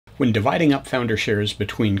When dividing up founder shares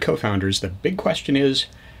between co-founders, the big question is,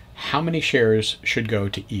 how many shares should go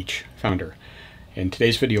to each founder? In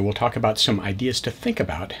today's video, we'll talk about some ideas to think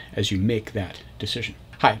about as you make that decision.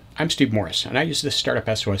 Hi, I'm Steve Morris, and I use this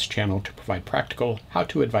Startup SOS channel to provide practical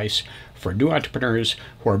how-to advice for new entrepreneurs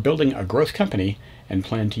who are building a growth company and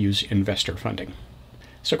plan to use investor funding.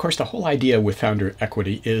 So, of course, the whole idea with founder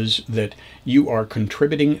equity is that you are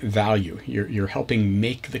contributing value. You're helping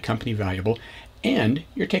make the company valuable, and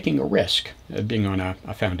you're taking a risk being on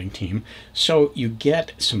a founding team. So you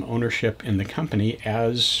get some ownership in the company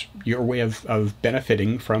as your way of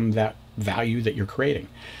benefiting from that value that you're creating.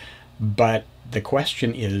 But the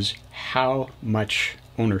question is, how much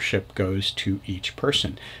ownership goes to each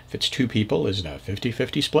person? If it's two people, is it a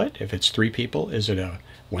 50-50 split? If it's three people, is it a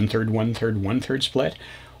one-third, one-third, one-third split?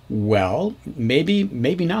 Well, maybe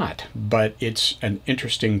not, but it's an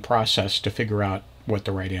interesting process to figure out what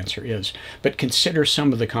the right answer is. But consider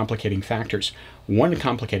some of the complicating factors. One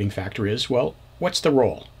complicating factor is, well, what's the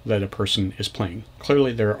role that a person is playing?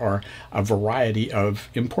 Clearly, there are a variety of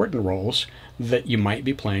important roles that you might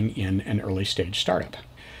be playing in an early stage startup.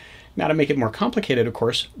 Now, to make it more complicated, of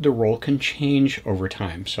course, the role can change over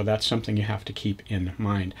time. So that's something you have to keep in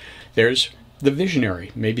mind. There's the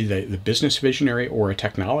visionary, maybe the business visionary or a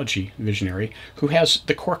technology visionary who has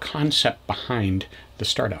the core concept behind the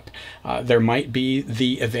startup. There might be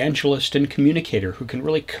the evangelist and communicator who can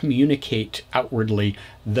really communicate outwardly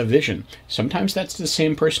the vision. Sometimes that's the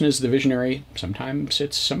same person as the visionary. Sometimes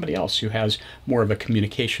it's somebody else who has more of a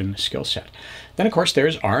communication skill set. Then, of course,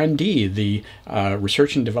 there's R&D, the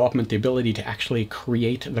research and development, the ability to actually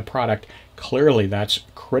create the product. Clearly, that's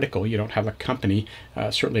critical. You don't have a company,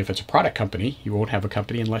 certainly if it's a product company, you won't have a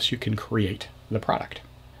company unless you can create the product.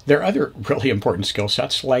 There are other really important skill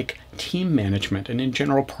sets like team management and in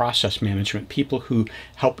general process management, people who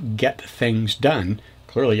help get things done.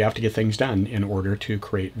 Clearly, you have to get things done in order to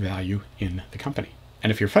create value in the company.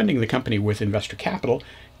 And if you're funding the company with investor capital,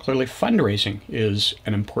 clearly fundraising is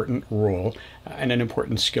an important role and an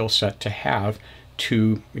important skill set to have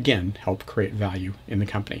to, again, help create value in the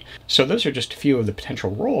company. So those are just a few of the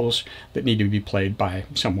potential roles that need to be played by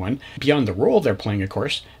someone. Beyond the role they're playing, of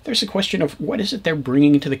course, there's a question of what is it they're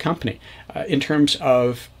bringing to the company in terms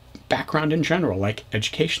of background in general, like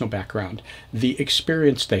educational background, the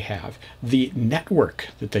experience they have, the network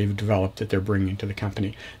that they've developed that they're bringing to the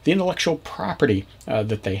company, the intellectual property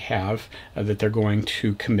that they have that they're going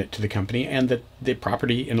to commit to the company, and that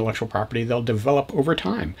the intellectual property they'll develop over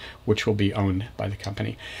time, which will be owned by the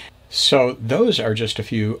company. So those are just a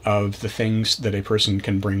few of the things that a person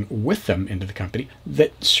can bring with them into the company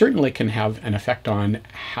that certainly can have an effect on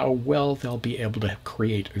how well they'll be able to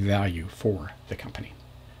create value for the company.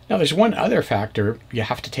 Now, there's one other factor you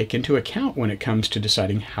have to take into account when it comes to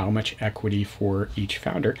deciding how much equity for each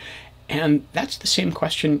founder, and that's the same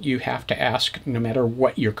question you have to ask no matter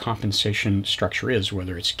what your compensation structure is,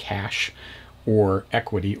 whether it's cash or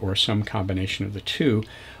equity or some combination of the two.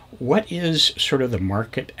 What is sort of the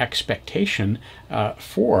market expectation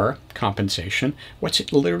for compensation? What's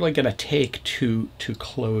it literally going to take to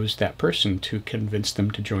close that person, to convince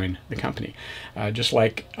them to join the company? Just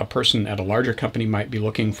like a person at a larger company might be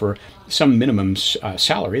looking for some minimum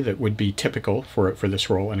salary that would be typical for this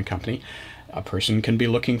role in a company, a person can be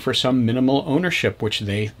looking for some minimal ownership, which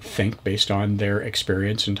they think, based on their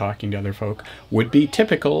experience and talking to other folk, would be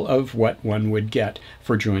typical of what one would get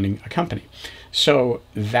for joining a company. So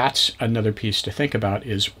that's another piece to think about,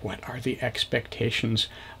 is what are the expectations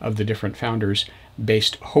of the different founders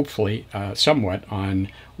based, hopefully, somewhat on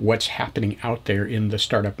what's happening out there in the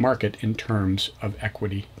startup market in terms of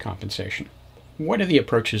equity compensation. What are the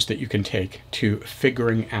approaches that you can take to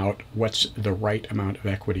figuring out what's the right amount of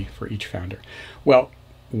equity for each founder? Well,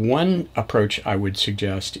 one approach I would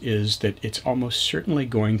suggest is that it's almost certainly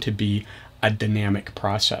going to be a dynamic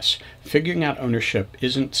process. Figuring out ownership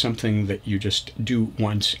isn't something that you just do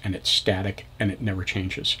once and it's static and it never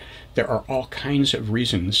changes. There are all kinds of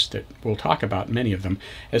reasons that we'll talk about, many of them,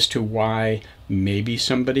 as to why maybe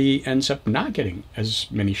somebody ends up not getting as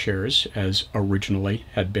many shares as originally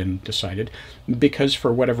had been decided, because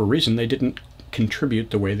for whatever reason they didn't contribute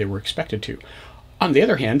the way they were expected to. On the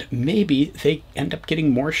other hand, maybe they end up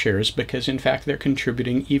getting more shares because, in fact, they're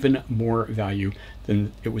contributing even more value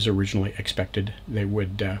than it was originally expected they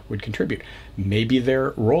would contribute. Maybe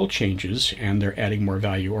their role changes and they're adding more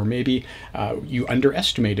value, or maybe you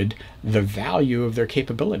underestimated the value of their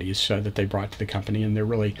capabilities that they brought to the company, and they're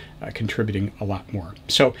really contributing a lot more.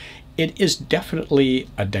 So it is definitely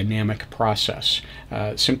a dynamic process.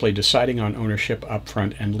 Simply deciding on ownership up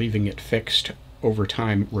front and leaving it fixed over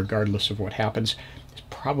time, regardless of what happens, is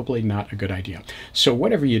probably not a good idea. So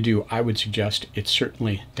whatever you do, I would suggest it's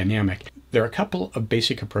certainly dynamic. There are a couple of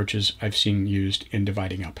basic approaches I've seen used in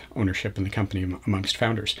dividing up ownership in the company amongst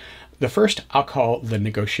founders. The first I'll call the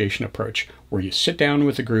negotiation approach, where you sit down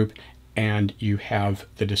with a group and you have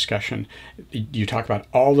the discussion. You talk about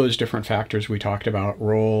all those different factors we talked about,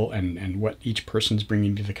 role and what each person's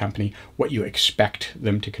bringing to the company, what you expect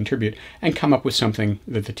them to contribute, and come up with something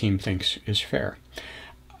that the team thinks is fair.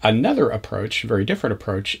 Another approach, very different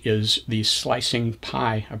approach, is the slicing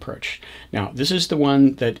pie approach. Now, this is the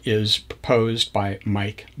one that is proposed by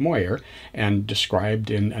Mike Moyer and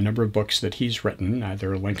described in a number of books that he's written.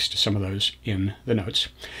 There are links to some of those in the notes.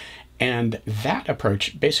 And that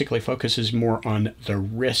approach basically focuses more on the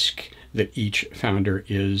risk that each founder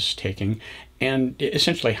is taking and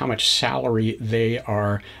essentially how much salary they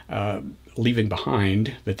are leaving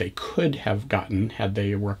behind that they could have gotten had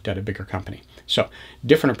they worked at a bigger company. So,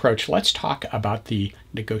 different approach. Let's talk about the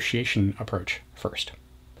negotiation approach first.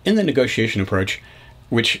 In the negotiation approach,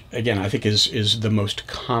 which again I think is the most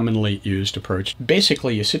commonly used approach,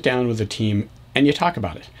 basically you sit down with a team and you talk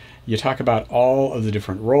about it. You talk about all of the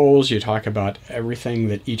different roles. You talk about everything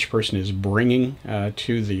that each person is bringing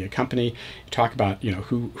to the company. You talk about,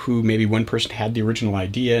 who maybe one person had the original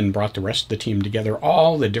idea and brought the rest of the team together.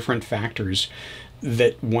 All the different factors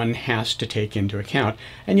that one has to take into account.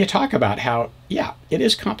 And you talk about how, yeah, it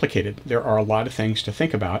is complicated. There are a lot of things to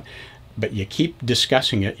think about, but you keep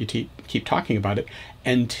discussing it. You keep talking about it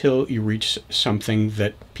until you reach something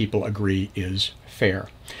that people agree is fair.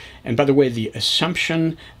 And by the way, the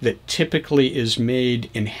assumption that typically is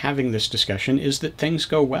made in having this discussion is that things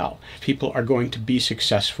go well. People are going to be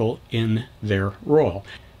successful in their role.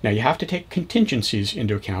 Now, you have to take contingencies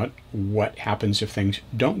into account. What happens if things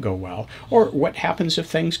don't go well? Or what happens if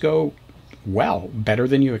things go well, better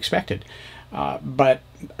than you expected? But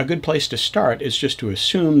a good place to start is just to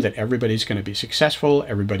assume that everybody's going to be successful,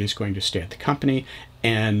 everybody's going to stay at the company,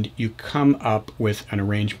 and you come up with an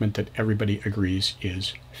arrangement that everybody agrees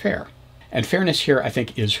is fair. And fairness here, I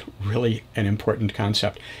think, is really an important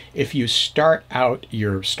concept. If you start out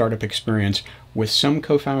your startup experience with some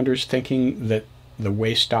co-founders thinking that the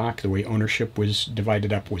way ownership was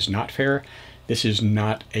divided up was not fair, this is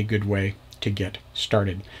not a good way to get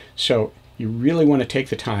started. So you really want to take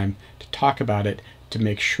the time to talk about it to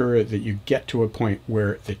make sure that you get to a point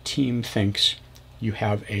where the team thinks you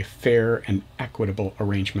have a fair and equitable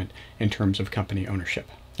arrangement in terms of company ownership.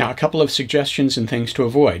 Now, a couple of suggestions and things to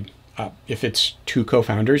avoid. If it's two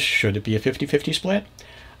co-founders, should it be a 50-50 split?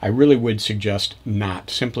 I really would suggest not,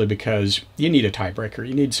 simply because you need a tiebreaker.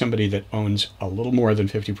 You need somebody that owns a little more than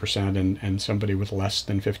 50% and somebody with less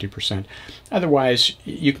than 50%. Otherwise,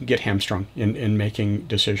 you can get hamstrung in making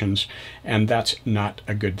decisions, and that's not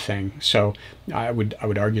a good thing. So I would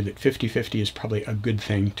argue that 50-50 is probably a good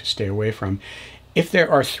thing to stay away from. If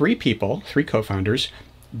there are three people, three co-founders,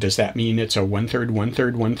 does that mean it's a 1/3,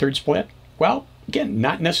 1/3, 1/3 split? Well, again,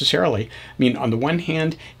 not necessarily. I mean, on the one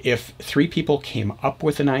hand, if three people came up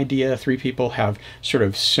with an idea, three people have sort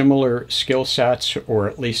of similar skill sets, or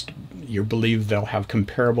at least you believe they'll have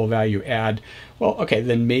comparable value add, well, okay,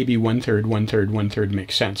 then maybe 1/3, 1/3, 1/3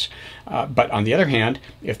 makes sense. But on the other hand,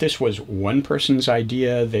 if this was one person's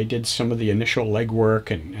idea, they did some of the initial legwork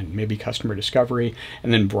and maybe customer discovery,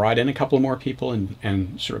 and then brought in a couple more people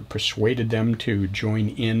and sort of persuaded them to join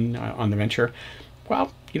in on the venture,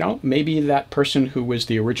 well, maybe that person who was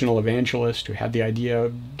the original evangelist who had the idea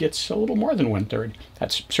gets a little more than 1/3.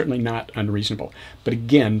 That's certainly not unreasonable. But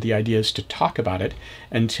again, the idea is to talk about it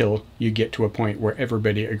until you get to a point where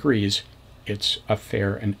everybody agrees it's a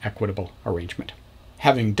fair and equitable arrangement.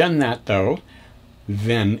 Having done that, though,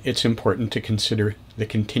 then it's important to consider the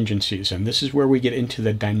contingencies. And this is where we get into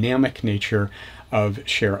the dynamic nature of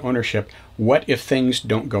share ownership. What if things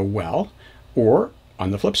don't go well? Or on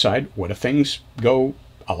the flip side, what if things go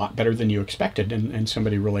a lot better than you expected and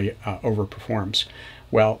somebody really overperforms?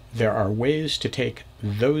 Well, there are ways to take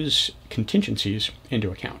those contingencies into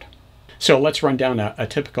account. So let's run down a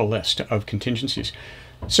typical list of contingencies.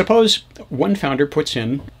 Suppose one founder puts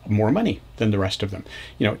in more money than the rest of them.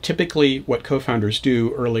 Typically what co-founders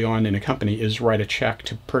do early on in a company is write a check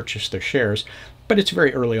to purchase their shares, but it's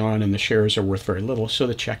very early on and the shares are worth very little, so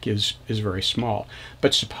the check is very small.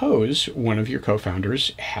 But suppose one of your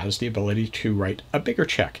co-founders has the ability to write a bigger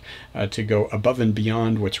check to go above and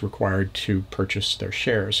beyond what's required to purchase their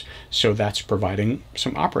shares. So that's providing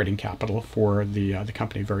some operating capital for the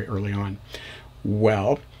company very early on.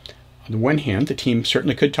 Well, on the one hand, the team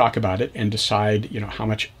certainly could talk about it and decide, how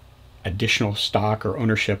much additional stock or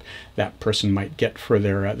ownership that person might get for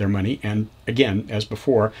their money. And again, as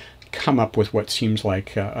before, come up with what seems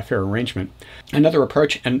like a fair arrangement. Another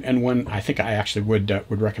approach, and one I think I actually would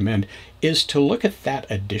recommend, is to look at that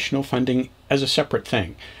additional funding as a separate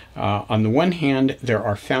thing. On the one hand, there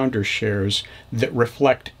are founder shares that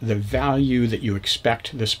reflect the value that you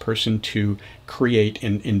expect this person to create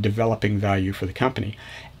in developing value for the company.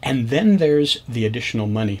 And then there's the additional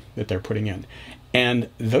money that they're putting in. And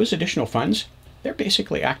those additional funds, they're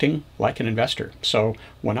basically acting like an investor. So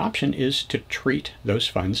one option is to treat those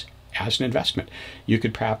funds as an investment. You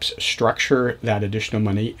could perhaps structure that additional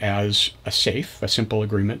money as a SAFE, a simple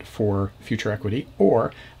agreement for future equity,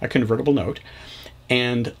 or a convertible note,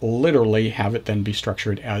 and literally have it then be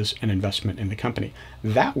structured as an investment in the company.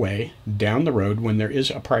 That way, down the road, when there is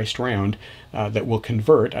a priced round that will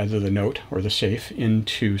convert either the note or the SAFE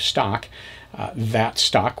into stock, that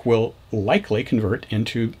stock will likely convert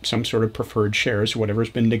into some sort of preferred shares, whatever's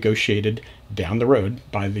been negotiated down the road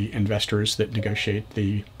by the investors that negotiate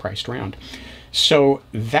the priced round. So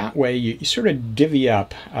that way you sort of divvy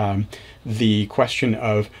up the question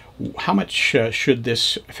of how much should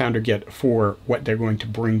this founder get for what they're going to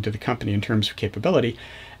bring to the company in terms of capability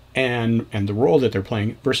and the role that they're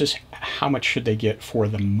playing versus how much should they get for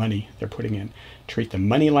the money they're putting in. Treat the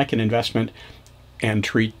money like an investment and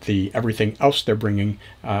treat everything else they're bringing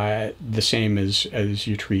the same as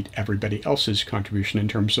you treat everybody else's contribution in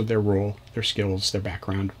terms of their role, their skills, their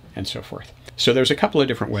background, and so forth. So there's a couple of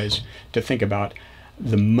different ways to think about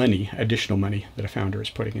the money, additional money that a founder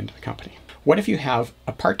is putting into the company. What if you have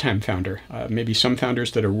a part-time founder? Maybe some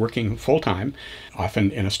founders that are working full-time, often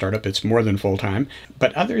in a startup it's more than full-time,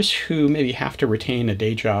 but others who maybe have to retain a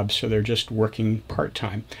day job so they're just working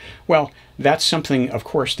part-time. Well, that's something, of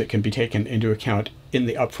course, that can be taken into account in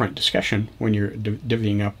the upfront discussion when you're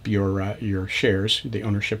divvying up your shares, the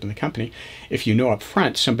ownership in the company. If you know up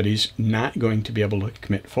front somebody's not going to be able to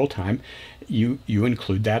commit full-time, you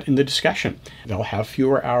include that in the discussion. They'll have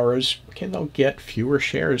fewer hours. Okay, they'll get fewer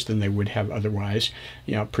shares than they would have otherwise.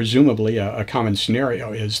 You know, presumably a common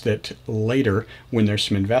scenario is that later, when there's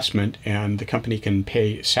some investment and the company can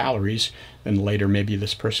pay salaries, then later maybe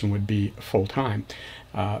this person would be full-time.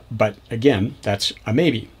 But again, that's a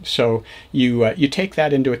maybe. So you take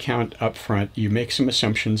that into account up front. You make some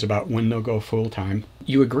assumptions about when they'll go full-time.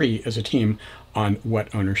 You agree as a team on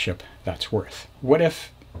what ownership that's worth. What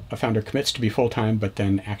if a founder commits to be full-time but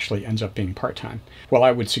then actually ends up being part-time? Well,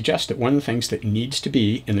 I would suggest that one of the things that needs to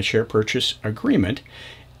be in the share purchase agreement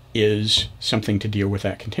is something to deal with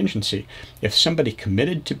that contingency. If somebody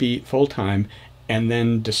committed to be full-time and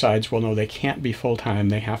then decides, well, no, they can't be full-time,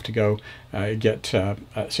 they have to go get,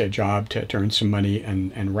 say, a job to earn some money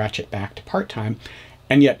and ratchet back to part-time,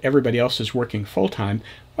 and yet everybody else is working full-time,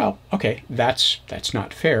 well, okay, that's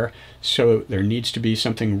not fair. So there needs to be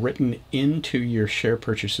something written into your share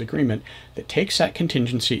purchase agreement that takes that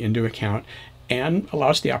contingency into account and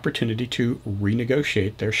allows the opportunity to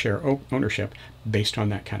renegotiate their share ownership based on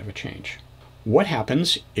that kind of a change. What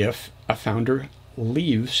happens if a founder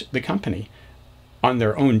leaves the company on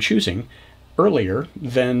their own choosing earlier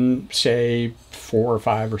than, say, 4 or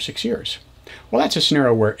 5 or 6 years? Well, that's a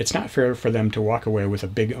scenario where it's not fair for them to walk away with a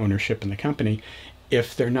big ownership in the company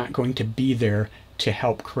if they're not going to be there to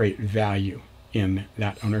help create value in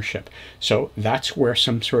that ownership. So that's where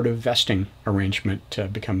some sort of vesting arrangement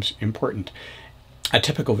becomes important. A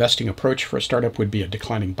typical vesting approach for a startup would be a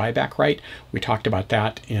declining buyback right. We talked about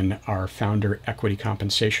that in our founder equity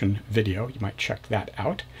compensation video. You might check that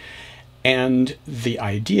out. And the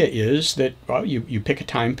idea is that, well, you pick a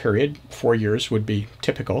time period. 4 years would be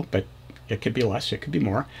typical, but it could be less, it could be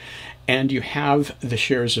more. And you have the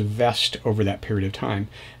shares vest over that period of time,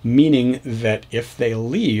 meaning that if they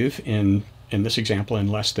leave, in this example, in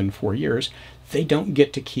less than 4 years, they don't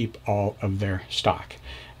get to keep all of their stock.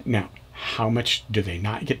 Now, how much do they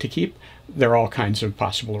not get to keep? There are all kinds of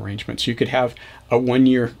possible arrangements. You could have a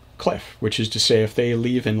 1-year cliff, which is to say if they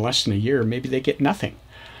leave in less than a year, maybe they get nothing.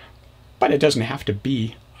 But it doesn't have to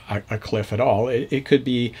be a cliff at all. It could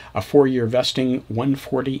be a 4-year vesting,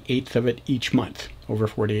 1/48th of it each month, over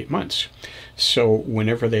 48 months. So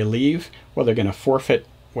whenever they leave, well, they're going to forfeit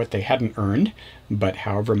what they hadn't earned, but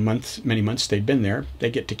however many months they've been there,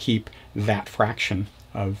 they get to keep that fraction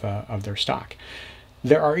of their stock.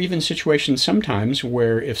 There are even situations sometimes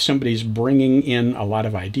where if somebody's bringing in a lot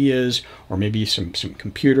of ideas or maybe some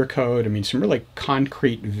computer code, I mean, some really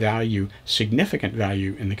concrete value, significant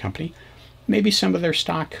value in the company, maybe some of their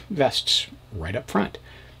stock vests right up front.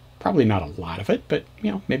 Probably not a lot of it, but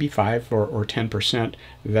maybe 5 or 10%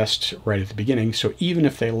 vests right at the beginning. So even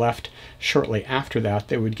if they left shortly after that,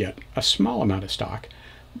 they would get a small amount of stock,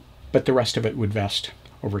 but the rest of it would vest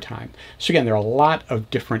over time. So again, there are a lot of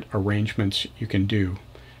different arrangements you can do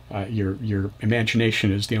Your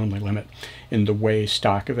imagination is the only limit in the way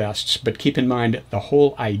stock vests. But keep in mind, the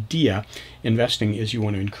whole idea investing is you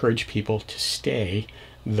want to encourage people to stay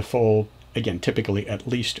the full, again, typically at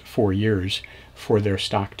least 4 years for their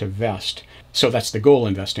stock to vest. So that's the goal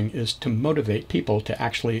investing, is to motivate people to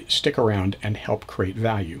actually stick around and help create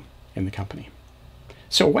value in the company.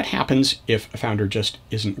 So what happens if a founder just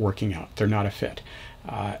isn't working out? They're not a fit.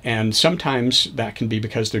 And sometimes that can be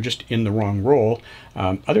because they're just in the wrong role.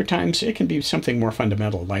 Other times it can be something more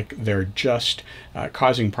fundamental, like they're just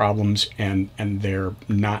causing problems and they're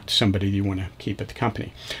not somebody you want to keep at the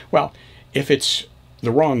company. Well, if it's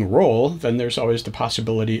the wrong role, then there's always the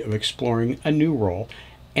possibility of exploring a new role.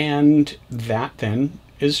 And that then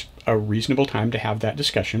is a reasonable time to have that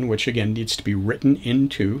discussion, which again needs to be written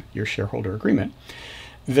into your shareholder agreement,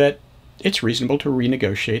 that it's reasonable to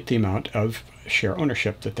renegotiate the amount of share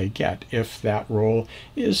ownership that they get if that role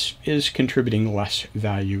is contributing less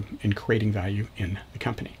value and creating value in the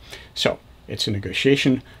company. So it's a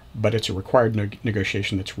negotiation, but it's a required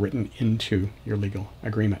negotiation that's written into your legal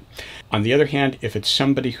agreement. On the other hand, if it's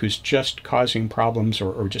somebody who's just causing problems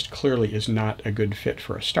or just clearly is not a good fit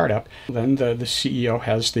for a startup, then the CEO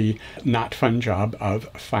has the not fun job of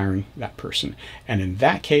firing that person. And in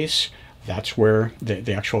that case, that's where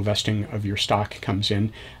the actual vesting of your stock comes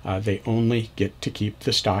in. They only get to keep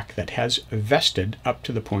the stock that has vested up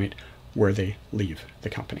to the point where they leave the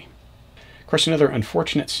company. Of course, another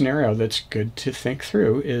unfortunate scenario that's good to think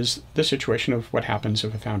through is the situation of what happens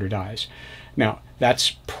if a founder dies. Now,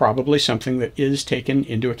 that's probably something that is taken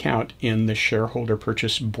into account in the shareholder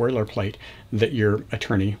purchase boilerplate that your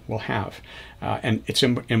attorney will have. And it's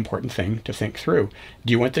an important thing to think through.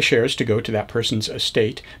 Do you want the shares to go to that person's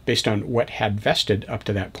estate based on what had vested up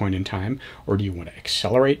to that point in time? Or do you want to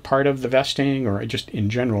accelerate part of the vesting? Or just in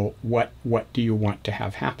general, what do you want to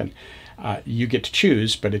have happen? You get to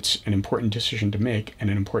choose, but it's an important decision to make and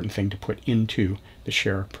an important thing to put into the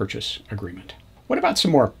share purchase agreement. What about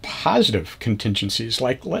some more positive contingencies?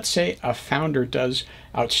 Like, let's say a founder does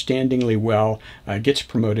outstandingly well, gets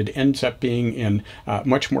promoted, ends up being in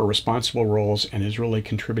much more responsible roles, and is really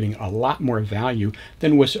contributing a lot more value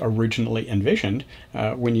than was originally envisioned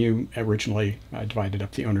when you originally divided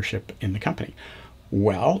up the ownership in the company.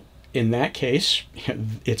 Well, in that case,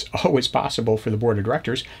 it's always possible for the board of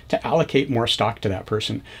directors to allocate more stock to that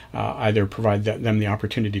person, either provide them the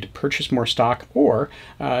opportunity to purchase more stock or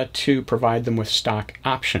to provide them with stock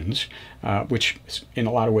options, which in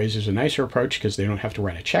a lot of ways is a nicer approach because they don't have to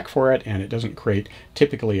write a check for it and it doesn't create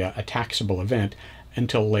typically a taxable event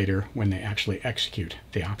until later when they actually execute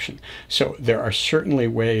the option. So there are certainly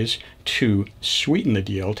ways to sweeten the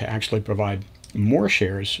deal to actually provide more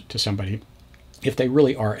shares to somebody if they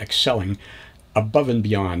really are excelling above and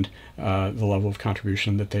beyond the level of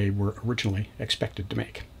contribution that they were originally expected to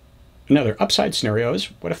make. Another upside scenario is,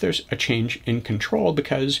 what if there's a change in control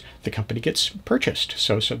because the company gets purchased?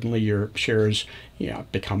 So suddenly your shares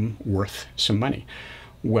become worth some money.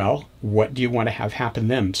 Well, what do you want to have happen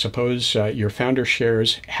then? Suppose your founder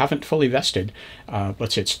shares haven't fully vested.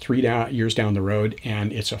 Let's say it's 3 years down the road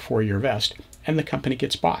and it's a 4-year vest, and the company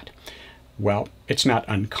gets bought. Well, it's not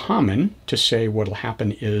uncommon to say what will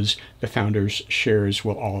happen is the founder's shares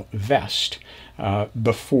will all vest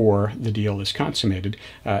before the deal is consummated,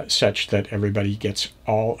 such that everybody gets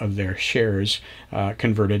all of their shares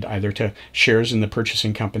converted either to shares in the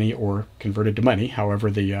purchasing company or converted to money, however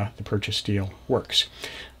the purchase deal works.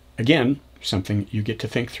 Again, something you get to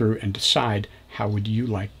think through and decide how would you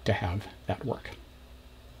like to have that work.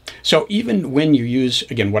 So even when you use,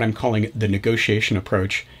 again, what I'm calling the negotiation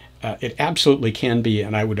approach, it absolutely can be,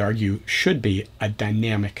 and I would argue should be, a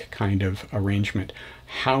dynamic kind of arrangement.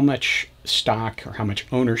 How much stock or how much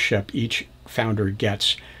ownership each founder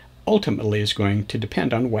gets ultimately is going to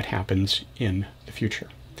depend on what happens in the future.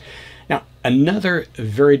 Now, another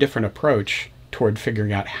very different approach toward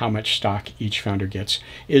figuring out how much stock each founder gets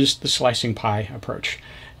is the slicing pie approach.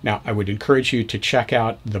 Now, I would encourage you to check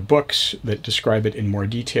out the books that describe it in more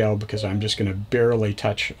detail because I'm just going to barely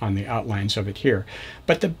touch on the outlines of it here.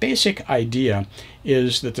 But the basic idea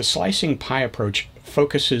is that the slicing pie approach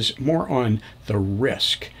focuses more on the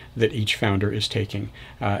risk that each founder is taking,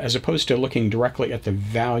 as opposed to looking directly at the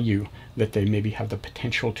value that they maybe have the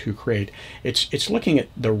potential to create. It's looking at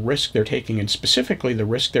the risk they're taking, and specifically the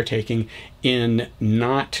risk they're taking in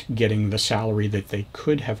not getting the salary that they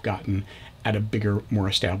could have gotten at a bigger, more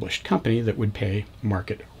established company that would pay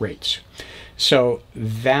market rates. So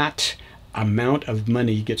that amount of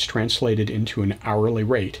money gets translated into an hourly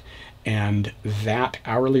rate, and that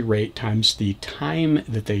hourly rate times the time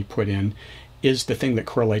that they put in is the thing that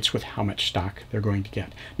correlates with how much stock they're going to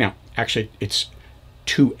get. Now, actually, it's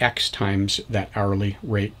 2x times that hourly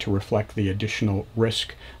rate to reflect the additional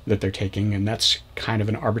risk that they're taking. And that's kind of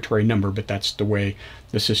an arbitrary number, but that's the way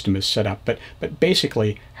the system is set up. But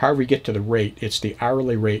basically, however we get to the rate, it's the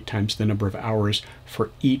hourly rate times the number of hours for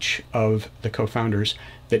each of the co-founders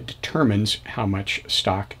that determines how much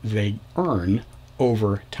stock they earn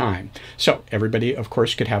over time. So everybody, of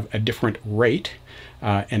course, could have a different rate,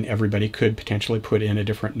 and everybody could potentially put in a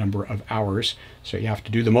different number of hours. So you have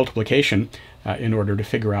to do the multiplication in order to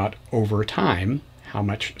figure out over time how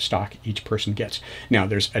much stock each person gets. Now,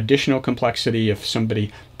 there's additional complexity if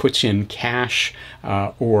somebody puts in cash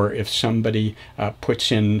or if somebody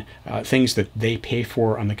puts in things that they pay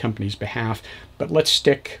for on the company's behalf. But let's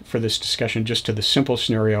stick for this discussion just to the simple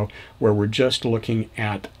scenario where we're just looking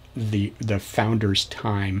at the founder's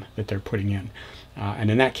time that they're putting in. And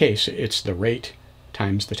in that case, it's the rate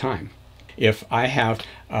times the time. If I have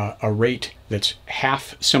a rate that's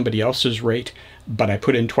half somebody else's rate, but I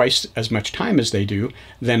put in twice as much time as they do,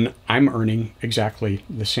 then I'm earning exactly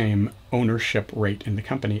the same ownership rate in the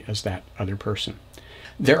company as that other person.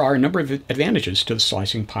 There are a number of advantages to the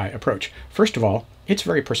slicing pie approach. First of all, it's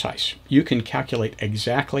very precise. You can calculate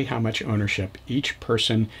exactly how much ownership each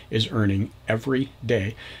person is earning every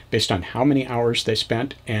day based on how many hours they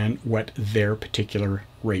spent and what their particular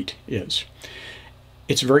rate is.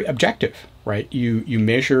 It's very objective, right? You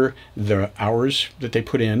measure the hours that they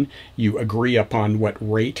put in, you agree upon what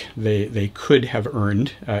rate they could have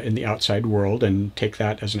earned in the outside world and take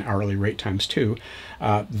that as an hourly rate times 2.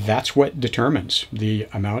 That's what determines the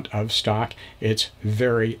amount of stock. It's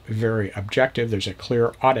very, very objective. There's a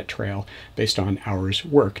clear audit trail based on hours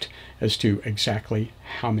worked as to exactly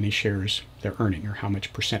how many shares they're earning or how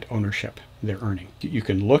much percent ownership they're earning. You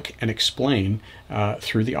can look and explain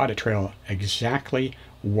through the audit trail exactly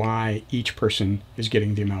why each person is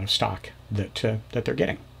getting the amount of stock that they're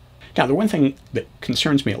getting. Now, the one thing that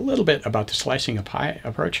concerns me a little bit about the slicing a pie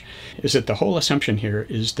approach is that the whole assumption here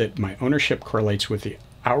is that my ownership correlates with the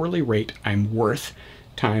hourly rate I'm worth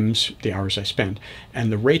times the hours I spend.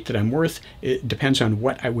 And the rate that I'm worth, it depends on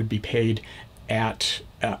what I would be paid at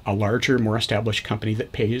a larger, more established company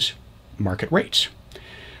that pays market rates.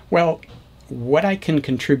 Well, what I can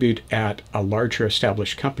contribute at a larger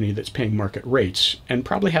established company that's paying market rates and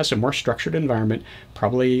probably has a more structured environment,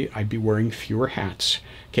 probably I'd be wearing fewer hats.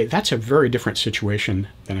 Okay, that's a very different situation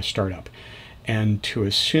than a startup. And to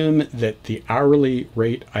assume that the hourly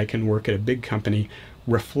rate I can work at a big company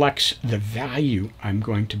reflects the value I'm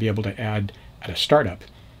going to be able to add at a startup,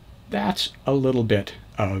 that's a little bit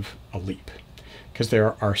of a leap. Because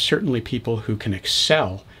there are certainly people who can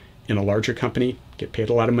excel in a larger company, get paid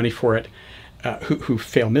a lot of money for it, who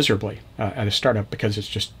fail miserably at a startup because it's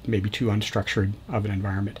just maybe too unstructured of an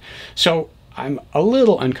environment. So I'm a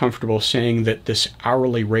little uncomfortable saying that this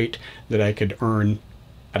hourly rate that I could earn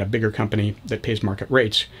at a bigger company that pays market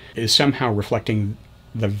rates is somehow reflecting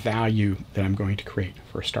the value that I'm going to create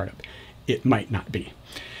for a startup. It might not be.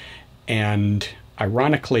 And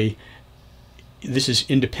ironically, this is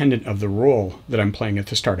independent of the role that I'm playing at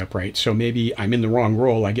the startup, right? So maybe I'm in the wrong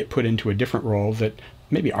role, I get put into a different role that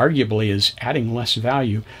maybe arguably is adding less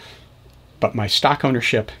value, but my stock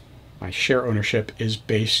ownership, my share ownership is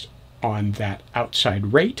based on that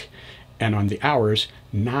outside rate and on the hours,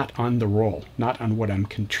 not on the role, not on what I'm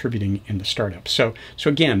contributing in the startup. So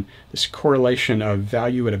again, this correlation of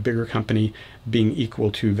value at a bigger company being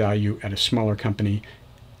equal to value at a smaller company,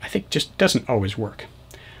 I think just doesn't always work.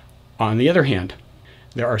 On the other hand,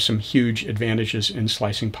 there are some huge advantages in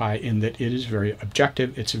slicing pie in that it is very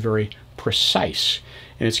objective, it's very precise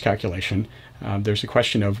in its calculation. There's a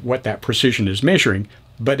question of what that precision is measuring,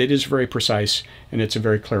 but it is very precise and it's a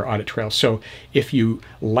very clear audit trail. So if you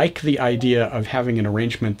like the idea of having an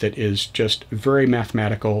arrangement that is just very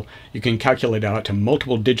mathematical, you can calculate out to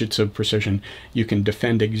multiple digits of precision, you can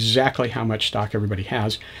defend exactly how much stock everybody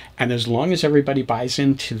has, and as long as everybody buys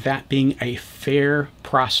into that being a fair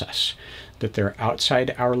process, that their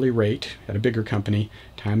outside hourly rate at a bigger company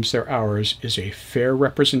times their hours is a fair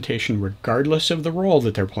representation regardless of the role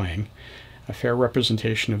that they're playing, a fair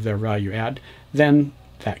representation of their value add, then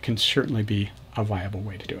that can certainly be a viable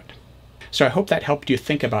way to do it. So I hope that helped you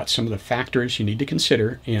think about some of the factors you need to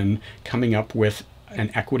consider in coming up with an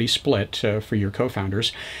equity split for your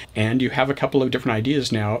co-founders, and you have a couple of different ideas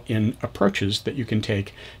now in approaches that you can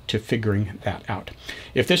take to figuring that out.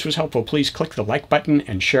 If this was helpful, please click the like button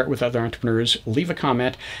and share it with other entrepreneurs, leave a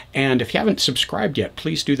comment, and if you haven't subscribed yet,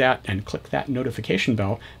 please do that and click that notification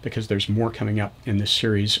bell because there's more coming up in this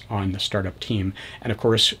series on the startup team. And of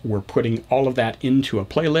course, we're putting all of that into a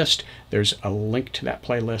playlist. There's a link to that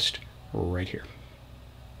playlist right here.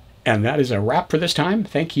 And that is a wrap for this time.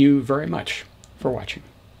 Thank you very much for watching.